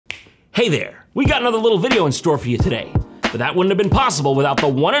Hey there, we got another little video in store for you today, but that wouldn't have been possible without the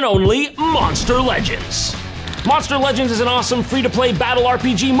one and only Monster Legends. Monster Legends is an awesome free-to-play battle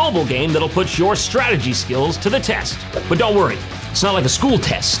RPG mobile game that'll put your strategy skills to the test. But don't worry, it's not like a school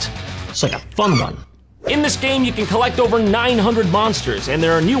test, it's like a fun one. In this game, you can collect over 900 monsters, and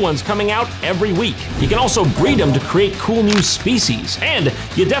there are new ones coming out every week. You can also breed them to create cool new species, and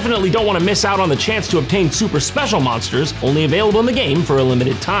you definitely don't want to miss out on the chance to obtain super special monsters, only available in the game for a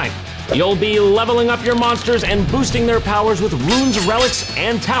limited time. You'll be leveling up your monsters and boosting their powers with runes, relics,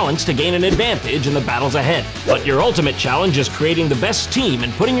 and talents to gain an advantage in the battles ahead. But your ultimate challenge is creating the best team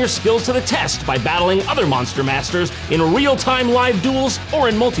and putting your skills to the test by battling other monster masters in real-time live duels or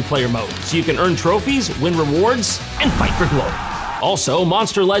in multiplayer mode, so you can earn trophies, win rewards, and fight for glory. Also,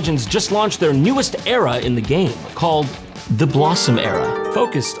 Monster Legends just launched their newest era in the game, called the Blossom Era,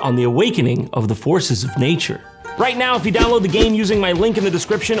 focused on the awakening of the forces of nature. Right now, if you download the game using my link in the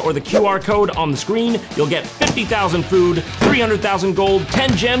description or the QR code on the screen, you'll get 50,000 food, 300,000 gold,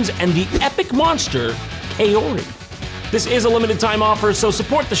 10 gems, and the epic monster, Kaori. This is a limited time offer, so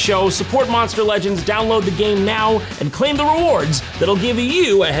support the show, support Monster Legends, download the game now, and claim the rewards that'll give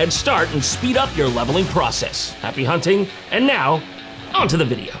you a head start and speed up your leveling process. Happy hunting, and now, on to the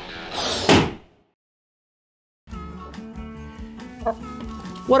video.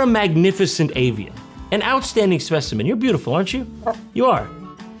 What a magnificent avian. An outstanding specimen. You're beautiful, aren't you? You are.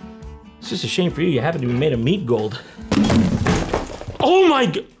 It's just a shame for you, you happen to be made of meat gold. Oh my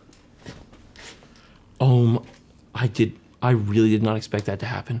god! I really did not expect that to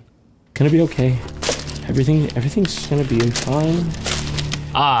happen. Gonna be okay. Everything's gonna be fine.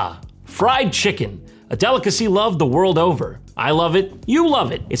 Ah, fried chicken. A delicacy loved the world over. I love it, you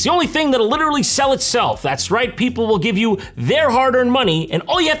love it. It's the only thing that'll literally sell itself. That's right, people will give you their hard-earned money, and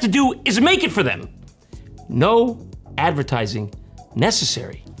all you have to do is make it for them. No advertising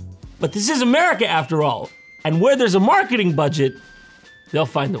necessary. But this is America after all, and where there's a marketing budget, they'll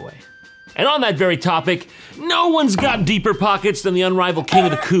find a way. And on that very topic, no one's got deeper pockets than the unrivaled king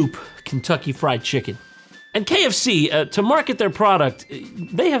of the coop, Kentucky Fried Chicken. And KFC, to market their product,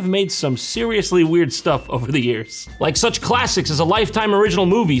 they have made some seriously weird stuff over the years. Like such classics as a Lifetime original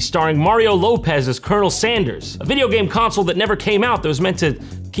movie starring Mario Lopez as Colonel Sanders, a video game console that never came out that was meant to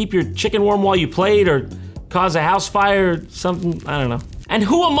keep your chicken warm while you played or cause a house fire or something, I don't know. And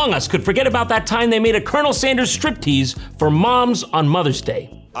who among us could forget about that time they made a Colonel Sanders striptease for moms on Mother's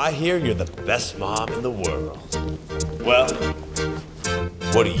Day? I hear you're the best mom in the world. Well,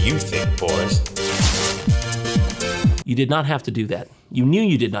 what do you think, Boris? You did not have to do that. You knew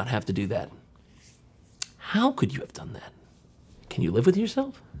you did not have to do that. How could you have done that? Can you live with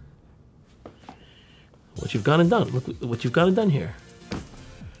yourself? What you've gone and done. Look what you've gone and done here.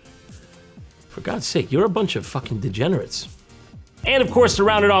 For God's sake, you're a bunch of fucking degenerates. And of course, to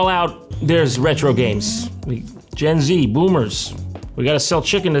round it all out, there's retro games. Gen Z, boomers. We gotta sell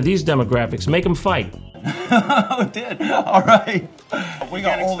chicken to these demographics, make them fight. Oh, did? All right. We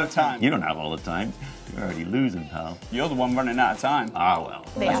got all the time. You don't have all the time. You're already losing, pal. You're the one running out of time. Ah, well.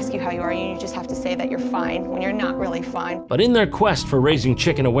 They ask you how you are, and you just have to say that you're fine when you're not really fine. But in their quest for raising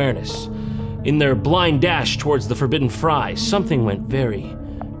chicken awareness, in their blind dash towards the forbidden fry, something went very,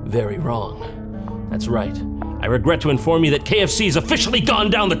 very wrong. That's right. I regret to inform you that KFC's officially gone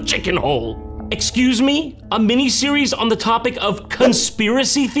down the chicken hole. Excuse me? A mini-series on the topic of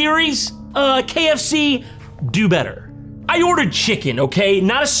conspiracy theories? KFC, do better. I ordered chicken, okay?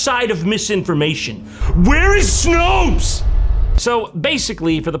 Not a side of misinformation. Where is Snopes? So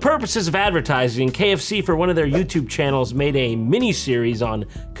basically, for the purposes of advertising, KFC for one of their YouTube channels made a mini-series on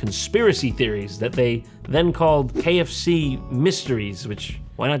conspiracy theories that they then called KFC Mysteries, which,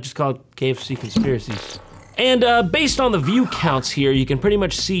 why not just call it KFC Conspiracies? And based on the view counts here, you can pretty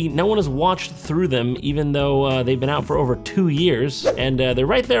much see no one has watched through them, even though they've been out for over 2 years. And they're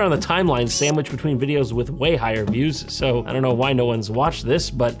right there on the timeline, sandwiched between videos with way higher views. So I don't know why no one's watched this,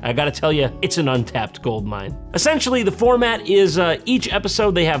 but I gotta tell you, it's an untapped gold mine. Essentially, the format is each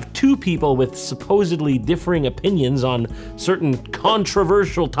episode they have 2 people with supposedly differing opinions on certain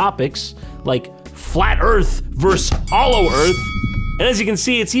controversial topics, like flat Earth versus hollow Earth. And as you can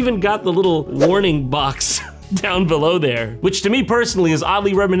see, it's even got the little warning box down below there, which to me personally is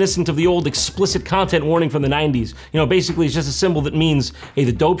oddly reminiscent of the old explicit content warning from the 90s. You know, basically it's just a symbol that means, hey,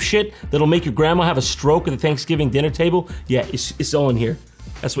 the dope shit that'll make your grandma have a stroke at the Thanksgiving dinner table, yeah, it's all in here.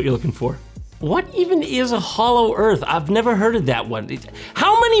 That's what you're looking for. What even is a hollow Earth? I've never heard of that one.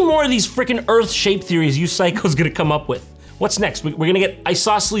 How many more of these freaking Earth-shaped theories you psychos gonna come up with? What's next? We're gonna get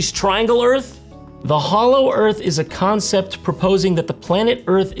isosceles triangle Earth? The hollow Earth is a concept proposing that the planet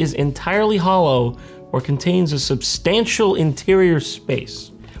Earth is entirely hollow or contains a substantial interior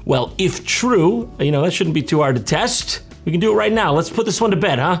space. Well, if true, you know, that shouldn't be too hard to test. We can do it right now. Let's put this one to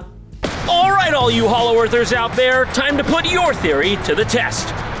bed, huh? All right, all you Hollow Earthers out there, time to put your theory to the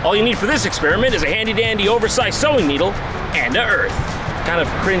test. All you need for this experiment is a handy-dandy oversized sewing needle and a earth. Kind of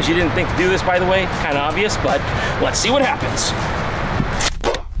cringe you didn't think to do this, by the way. Kind of obvious, but let's see what happens.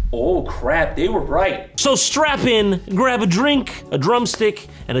 Oh crap, they were right. So strap in, grab a drink, a drumstick,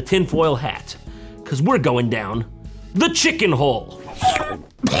 and a tinfoil hat. Cause we're going down the chicken hole.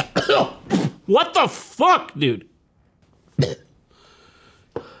 What the fuck, dude?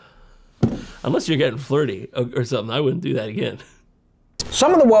 Unless you're getting flirty or something, I wouldn't do that again.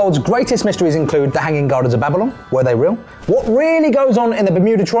 Some of the world's greatest mysteries include the Hanging Gardens of Babylon. Were they real? What really goes on in the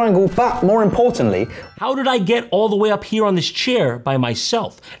Bermuda Triangle? But more importantly, how did I get all the way up here on this chair by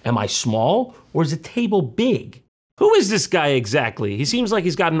myself? Am I small or is the table big? Who is this guy exactly? He seems like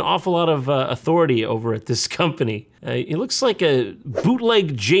he's got an awful lot of authority over at this company. He looks like a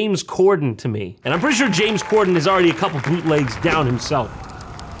bootleg James Corden to me. And I'm pretty sure James Corden is already a couple bootlegs down himself.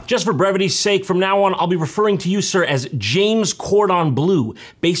 Just for brevity's sake, from now on, I'll be referring to you, sir, as James Cordon Bleu,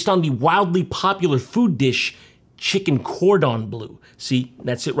 based on the wildly popular food dish, chicken cordon bleu. See,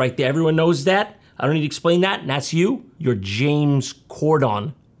 that's it right there. Everyone knows that. I don't need to explain that, and that's you. You're James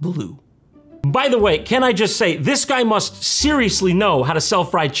Cordon Bleu. By the way, can I just say, this guy must seriously know how to sell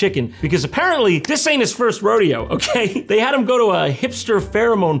fried chicken, because apparently this ain't his first rodeo, okay? They had him go to a hipster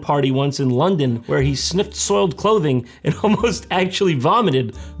pheromone party once in London where he sniffed soiled clothing and almost actually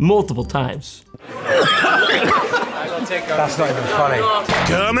vomited multiple times. that's not even funny.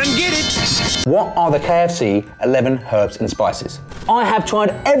 Come and get it. What are the KFC 11 herbs and spices? I have tried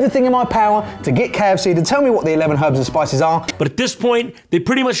everything in my power to get KFC to tell me what the 11 herbs and spices are. But at this point, they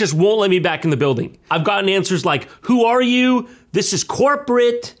pretty much just won't let me back in the building. I've gotten answers like, who are you? This is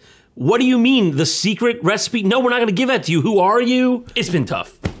corporate. What do you mean, the secret recipe? No, we're not gonna give that to you. Who are you? It's been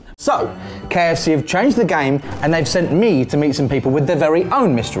tough. So, KFC have changed the game and they've sent me to meet some people with their very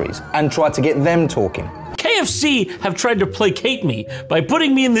own mysteries and try to get them talking. KFC have tried to placate me by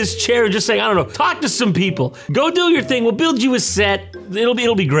putting me in this chair and just saying, I don't know, talk to some people. Go do your thing, we'll build you a set.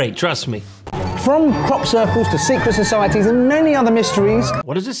 It'll be great, trust me. From crop circles to secret societies and many other mysteries.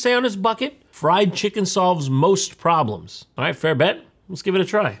 What does it say on his bucket? Fried chicken solves most problems. All right, fair bet. Let's give it a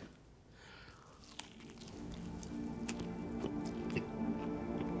try.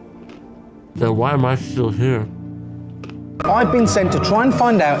 Then why am I still here? I've been sent to try and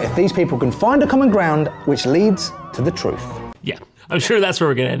find out if these people can find a common ground which leads to the truth. Yeah, I'm sure that's where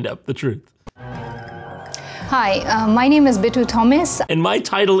we're gonna end up, the truth. Hi, my name is Bitu Thomas. And my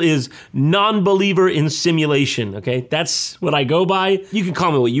title is Non-Believer in Simulation, okay? That's what I go by. You can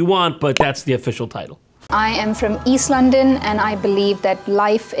call me what you want, but that's the official title. I am from East London and I believe that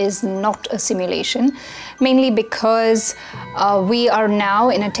life is not a simulation, mainly because we are now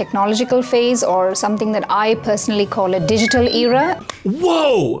in a technological phase or something that I personally call a digital era.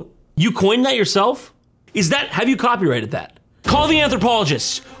 Whoa! You coined that yourself? Have you copyrighted that? Call the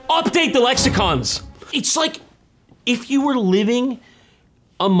anthropologists, update the lexicons. It's like if you were living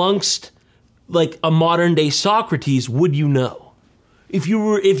amongst like a modern day Socrates, would you know?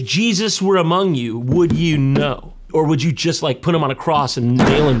 If Jesus were among you, would you know? Or would you just like put him on a cross and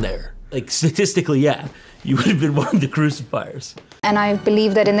nail him there? Like statistically, yeah, you would have been one of the crucifiers. And I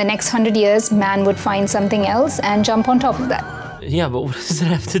believe that in the next 100 years, man would find something else and jump on top of that. Yeah, but what does that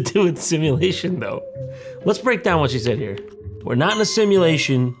have to do with simulation though? Let's break down what she said here. We're not in a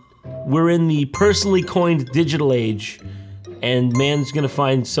simulation, we're in the personally coined digital age, and man's gonna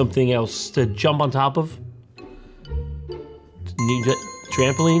find something else to jump on top of?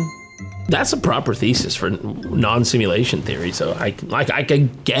 Trampoline? That's a proper thesis for non-simulation theory, so I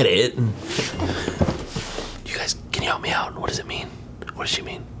can get it. You guys, can you help me out? What does it mean? What does she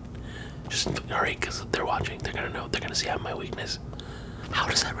mean? Just hurry, because they're watching. They're gonna know. They're gonna see I'm my weakness. How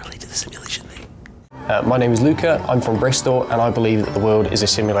does that relate to the simulation thing? My name is Luca. I'm from Bristol, and I believe that the world is a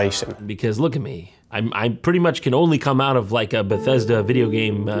simulation. Because look at me. I pretty much can only come out of like a Bethesda video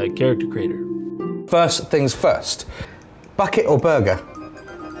game character creator. First things first. Bucket or burger?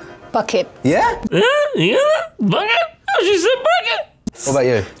 Bucket. Yeah? Yeah? Bucket? Oh, she said bucket! What about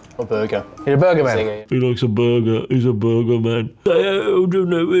you? A burger. You're a burger man? Zinger. He likes a burger. He's a burger man. I don't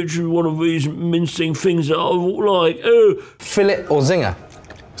know which is one of these mincing things that I like. Fillet or zinger?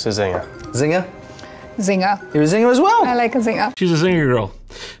 It's a zinger. Zinger? Zinger. You're a zinger as well? I like a zinger. She's a zinger girl.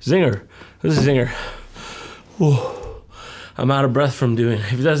 Zinger. This is zinger. Oh, I'm out of breath from doing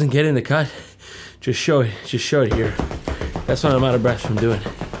it. If it doesn't get in the cut, just show it. Just show it here. That's what I'm out of breath from doing.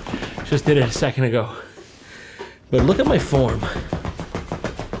 Just did it a second ago. But look at my form.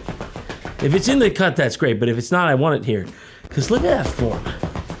 If it's in the cut, that's great. But if it's not, I want it here. Because look at that form.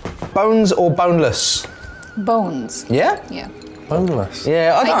 Bones or boneless? Bones. Yeah? Yeah. Boneless.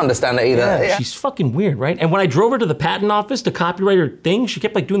 Yeah, I don't understand it either. Yeah. She's fucking weird, right? And when I drove her to the patent office to copyright her thing, she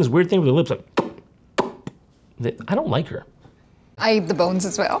kept like doing this weird thing with her lips, like. I don't like her. I eat the bones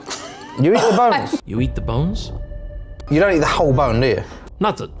as well. You eat the bones? You eat the bones? You don't eat the whole bone, do you?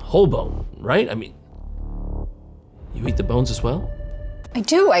 Not the whole bone, right? I mean, you eat the bones as well? I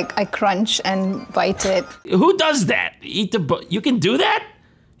do. I crunch and bite it. Who does that? Eat the you can do that?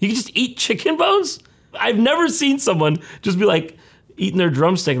 You can just eat chicken bones? I've never seen someone just be like eating their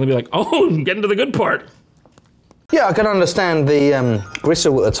drumstick and be like, oh, I'm getting to the good part. Yeah, I can understand the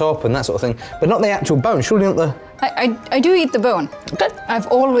gristle at the top and that sort of thing, but not the actual bone. Surely not the... I do eat the bone. Okay. I've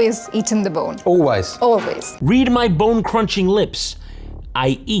always eaten the bone. Always. Always. Read my bone-crunching lips.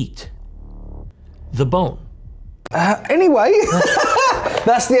 I eat the bone. Anyway,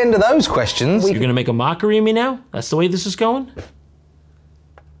 that's the end of those questions. You're gonna make a mockery of me now? That's the way this is going?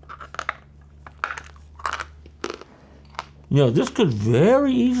 You know, this could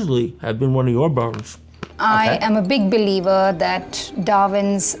very easily have been one of your bones. I am a big believer that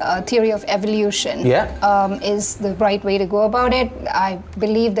Darwin's theory of evolution is the right way to go about it. I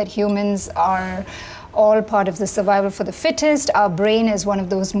believe that humans are all part of the survival for the fittest. Our brain is one of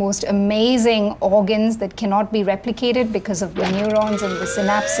those most amazing organs that cannot be replicated because of the neurons and the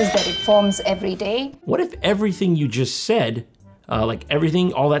synapses that it forms every day. What if everything you just said, like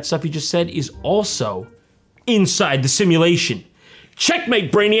everything, all that stuff you just said, is also inside the simulation?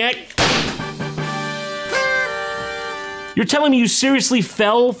 Checkmate, Brainiac! You're telling me you seriously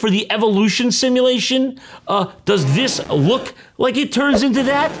fell for the evolution simulation? Does this look like it turns into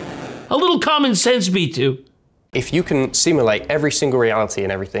that? A little common sense, B2. If you can simulate every single reality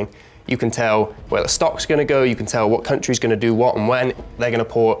and everything, you can tell where the stock's gonna go, you can tell what country's gonna do what and when. They're gonna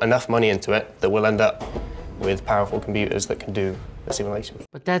pour enough money into it that we'll end up with powerful computers that can do the simulation.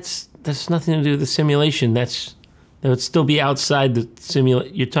 But that's nothing to do with the simulation. That would still be outside the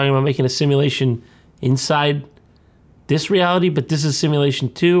simulation. You're talking about making a simulation inside this reality, but this is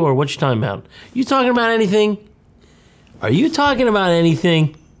simulation too, or what you talking about? You talking about anything? Are you talking about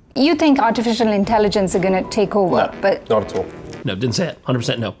anything? You think artificial intelligence are going to take over, No, but... not at all. No, didn't say it.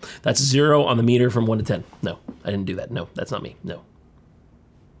 100% no. That's 0 on the meter from 1 to 10. No, I didn't do that. No, that's not me. No.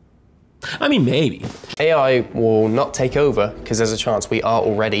 I mean, maybe. AI will not take over because there's a chance we are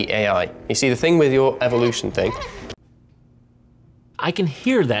already AI. You see, the thing with your evolution thing, I can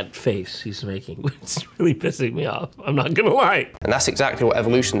hear that face he's making. It's really pissing me off. I'm not gonna lie. and that's exactly what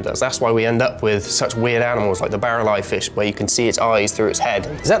evolution does. That's why we end up with such weird animals like the barrel-eye fish, where you can see its eyes through its head.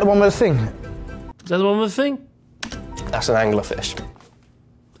 Is that the one with the thing? Is that the one with the thing? That's an anglerfish.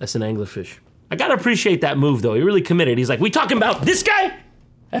 That's an anglerfish. I gotta appreciate that move though. He really committed. He's like, we talking about this guy?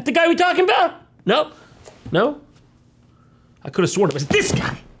 That the guy we talking about? No? No? I could have sworn it was this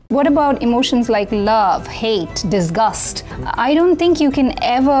guy. What about emotions like love, hate, disgust? I don't think you can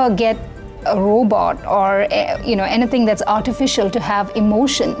ever get a robot or anything that's artificial to have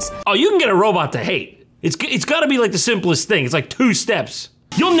emotions. Oh, you can get a robot to hate. It's gotta be like the simplest thing. It's like 2 steps.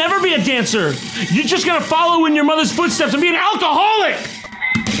 You'll never be a dancer. You're just gonna follow in your mother's footsteps and be an alcoholic.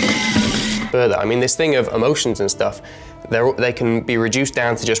 Further, I mean, this thing of emotions and stuff, they can be reduced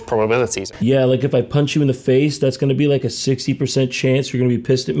down to just probabilities. Yeah, like if I punch you in the face, that's gonna be like a 60% chance you're gonna be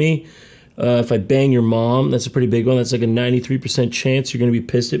pissed at me. If I bang your mom, that's a pretty big one. That's like a 93% chance you're gonna be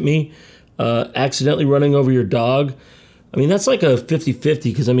pissed at me. Accidentally running over your dog, I mean, that's like a 50-50,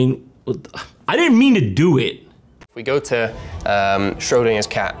 because I mean, I didn't mean to do it. If we go to Schrodinger's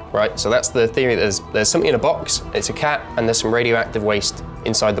cat, right? So that's the theory that there's something in a box, it's a cat, and there's some radioactive waste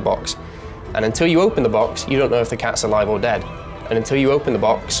inside the box. And until you open the box, you don't know if the cat's alive or dead. And until you open the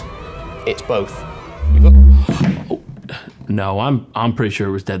box, it's both. Oh, no, I'm pretty sure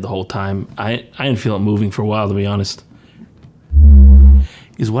it was dead the whole time. I didn't feel it moving for a while, to be honest.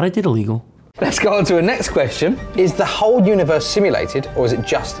 Is what I did illegal? Let's go on to a next question. Is the whole universe simulated, or is it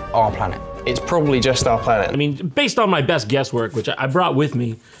just our planet? It's probably just our planet. I mean, based on my best guesswork, which I brought with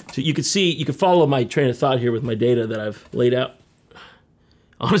me, so you could follow my train of thought here with my data that I've laid out.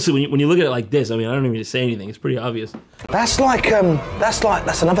 Honestly, when you look at it like this, I mean, I don't even need to say anything. It's pretty obvious. That's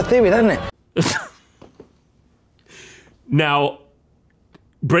another theory, isn't it? Now,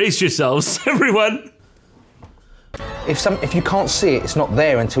 brace yourselves, everyone. If you can't see it, it's not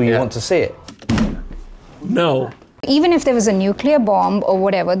there until you want to see it. No. Even if there was a nuclear bomb or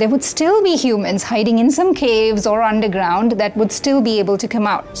whatever, there would still be humans hiding in some caves or underground that would still be able to come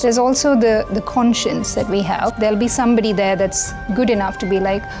out. There's also the conscience that we have. There'll be somebody there that's good enough to be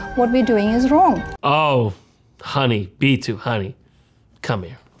like, what we're doing is wrong. Oh, honey, B2, honey, come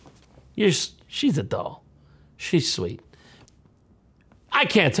here. She's a doll. She's sweet. I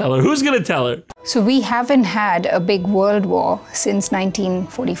can't tell her. Who's gonna tell her? So we haven't had a big world war since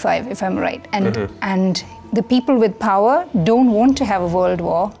 1945, if I'm right. And the people with power don't want to have a world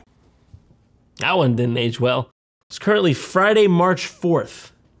war. That one didn't age well. It's currently Friday, March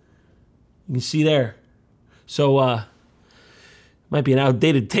 4th. You can see there. So, might be an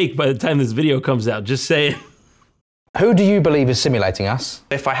outdated take by the time this video comes out, just saying. Who do you believe is simulating us?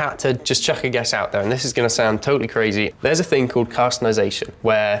 If I had to just chuck a guess out there, and this is going to sound totally crazy, there's a thing called carcinization,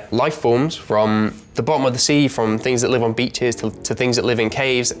 where life forms from the bottom of the sea, from things that live on beaches to things that live in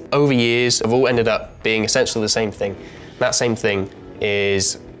caves, over years have all ended up being essentially the same thing. That same thing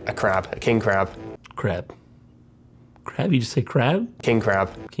is a crab, a king crab. Crab. Crab? You just say crab? King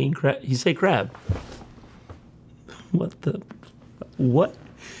crab. King crab? You say crab. What the? What?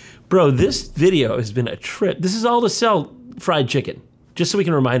 Bro, this video has been a trip. This is all to sell fried chicken, just so we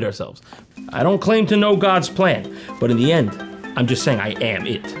can remind ourselves. I don't claim to know God's plan, but in the end, I'm just saying I am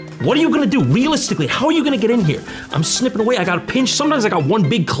it. What are you gonna do? Realistically, how are you gonna get in here? I'm snipping away, I got a pinch, sometimes I got one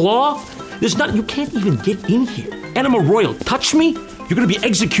big claw. You can't even get in here. Anima Royal, touch me, you're gonna be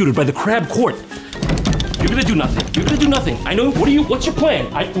executed by the crab court. You're gonna do nothing. You're gonna do nothing. I know. What's your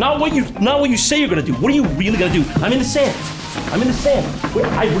plan? Not what you say you're gonna do. What are you really gonna do? I'm in the sand. I'm in the sand.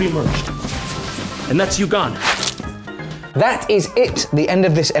 I reemerged. And that's you gone. That is it, the end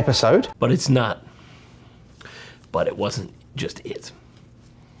of this episode. But it's not. But it wasn't just it.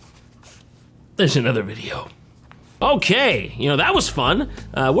 There's another video. Okay, that was fun.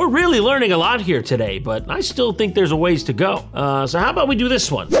 We're really learning a lot here today, but I still think there's a ways to go. So how about we do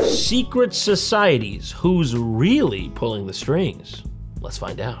this one? Secret societies, who's really pulling the strings? Let's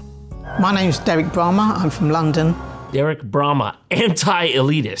find out. My name's Derek Brahma, I'm from London. Derek Brahma,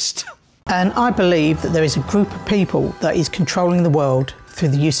 anti-elitist. And I believe that there is a group of people that is controlling the world through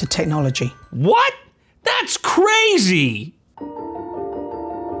the use of technology. What? That's crazy!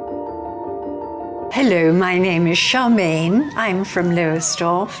 Hello, my name is Charmaine. I'm from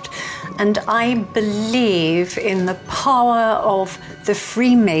Lowestoft, and I believe in the power of the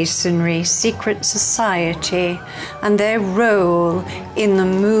Freemasonry secret society and their role in the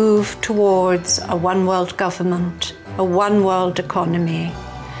move towards a one-world government, a one-world economy,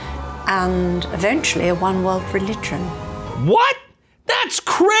 and eventually a one-world religion. What? That's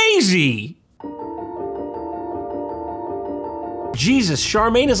crazy! Jesus,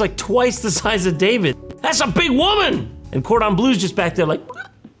 Charmaine is like twice the size of David. That's a big woman! And Cordon Bleu's just back there like...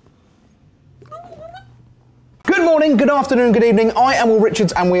 Good morning, good afternoon, good evening. I am Will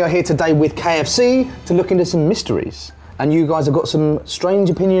Richards and we are here today with KFC to look into some mysteries. And you guys have got some strange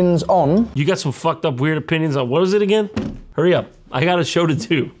opinions on... You got some fucked up weird opinions on, what is it again? Hurry up, I got a show to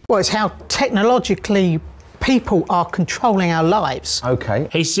do. Well, it's how technologically people are controlling our lives. Okay.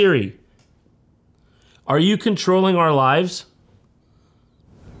 Hey Siri, are you controlling our lives?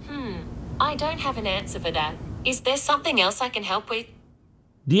 I don't have an answer for that. Is there something else I can help with?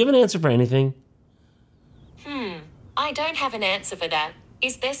 Do you have an answer for anything? I don't have an answer for that.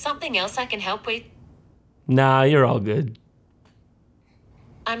 Is there something else I can help with? Nah, you're all good.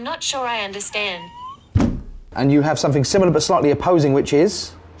 I'm not sure I understand. And you have something similar but slightly opposing, which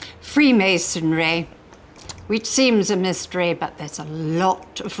is? Freemasonry, which seems a mystery, but there's a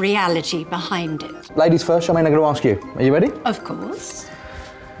lot of reality behind it. Ladies first, Charmaine, I'm going to ask you. Are you ready? Of course.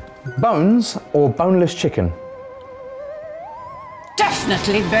 Bones or boneless chicken?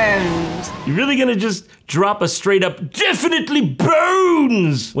 Definitely bones. You really gonna just drop a straight up, definitely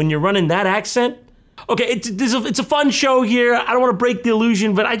bones, when you're running that accent? Okay, it's a fun show here. I don't wanna break the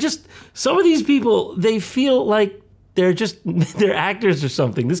illusion, but some of these people, they feel like they're actors or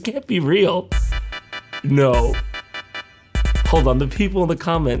something. This can't be real. No. Hold on, the people in the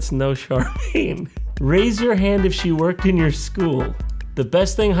comments know Charmaine. Raise your hand if she worked in your school. The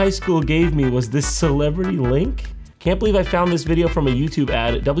best thing high school gave me was this celebrity link. Can't believe I found this video from a YouTube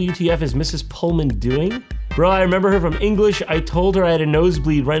ad. WTF is Mrs. Pullman doing? Bro, I remember her from English. I told her I had a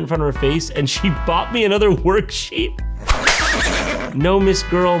nosebleed right in front of her face and she bought me another worksheet. No, Miss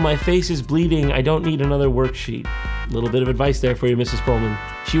Girl, my face is bleeding. I don't need another worksheet. A little bit of advice there for you, Mrs. Pullman.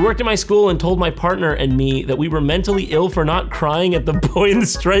 She worked at my school and told my partner and me that we were mentally ill for not crying at the boy in the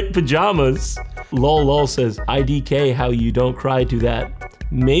striped pajamas. Lol says, IDK how you don't cry to that.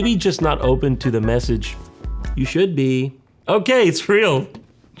 Maybe just not open to the message. You should be. Okay, it's real.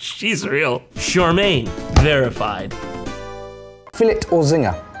 She's real. Charmaine, verified. Fillet or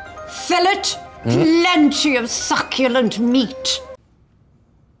zinger? Fillet, plenty of succulent meat.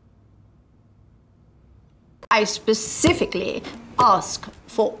 I specifically ask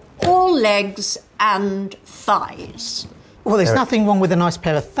for all legs and thighs. Well, there's nothing wrong with a nice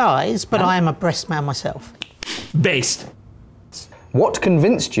pair of thighs, but I am a breast man myself. Based. What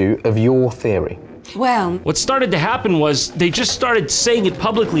convinced you of your theory? Well, what started to happen was they just started saying it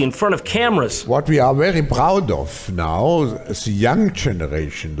publicly in front of cameras. What we are very proud of now, the young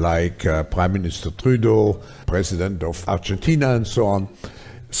generation, like Prime Minister Trudeau, President of Argentina and so on,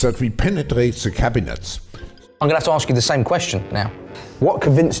 is that we penetrate the cabinets. I'm going to have to ask you the same question now. What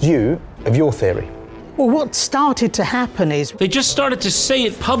convinced you of your theory? Well, what started to happen is... They just started to say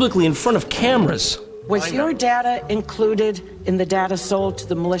it publicly in front of cameras. Was your data included in the data sold to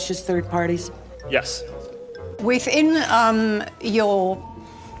the malicious third parties? Yes. within your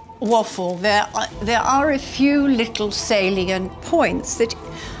waffle, there are a few little salient points that,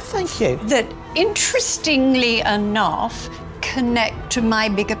 thank you, that interestingly enough connect to my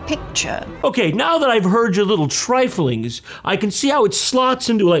bigger picture. Okay, now that I've heard your little triflings, I can see how it slots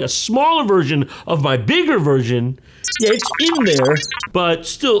into like a smaller version of my bigger version. Yeah, it's in there, but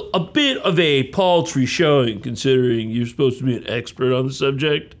still a bit of a paltry showing considering you're supposed to be an expert on the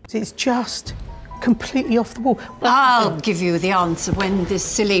subject. It's just completely off the wall. I'll give you the answer when this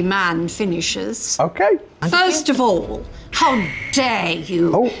silly man finishes. Okay. First of all, how dare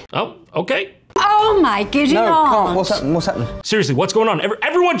you? Oh, okay. Oh my giddy aunt. What's happening? What's happening? Seriously, what's going on?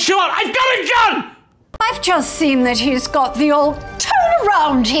 Everyone chill out. I've got a gun! I've just seen that he's got the old turn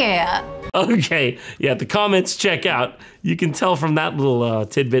around here. Okay, yeah, the comments check out. You can tell from that little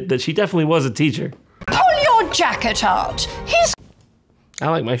tidbit that she definitely was a teacher. Pull your jacket out. He's... I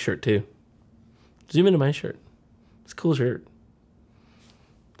like my shirt too. Zoom into my shirt. It's a cool shirt.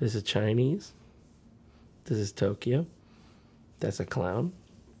 This is Chinese. This is Tokyo. That's a clown.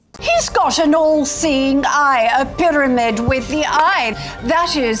 He's got an all-seeing eye, a pyramid with the eye.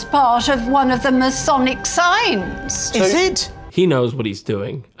 That is part of one of the Masonic signs. Is it? He knows what he's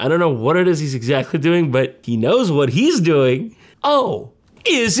doing. I don't know what it is he's exactly doing, but he knows what he's doing. Oh,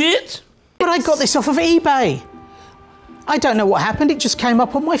 is it? But I got this off of eBay. I don't know what happened. It just came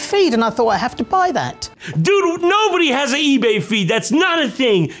up on my feed and I thought I have to buy that. Dude, nobody has an eBay feed. That's not a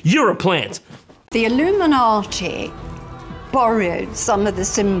thing. You're a plant. The Illuminati borrowed some of the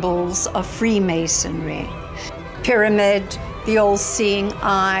symbols of Freemasonry. Pyramid, the all-seeing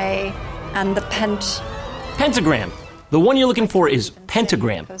eye, and the pentagram. The one you're looking for is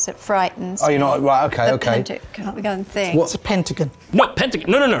pentagram. Because it frightens. Oh, you're not right. Okay, okay. Can we go and think? What's a pentagon? No, pentagram.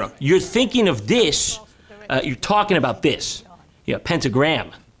 No. You're thinking of this. You're talking about this. Yeah,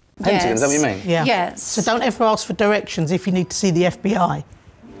 pentagram. Pentagon, is that what you mean? Yeah. Yes. So don't ever ask for directions if you need to see the FBI.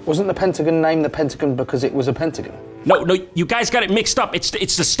 Wasn't the Pentagon named the Pentagon because it was a pentagon? No, you guys got it mixed up. It's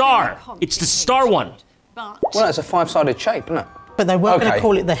the star. It's the star one. Well, no, it's a five-sided shape, isn't it? But they weren't going to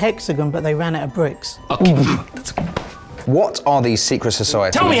call it the hexagon, but they ran out of bricks. Okay. What are these secret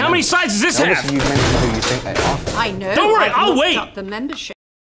societies? Tell me, how many sides does this have? Obviously, you've mentioned who you think they are. I know. Don't worry, I've I'll looked wait. up the membership.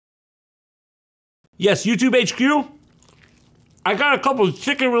 Yes, YouTube HQ. I got a couple of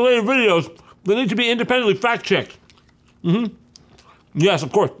chicken-related videos that need to be independently fact-checked. Yes,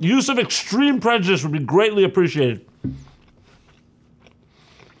 of course. Use of extreme prejudice would be greatly appreciated.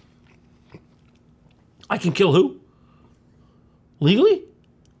 I can kill who? Legally?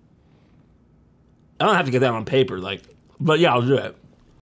 I don't have to get that on paper, but yeah, I'll do it.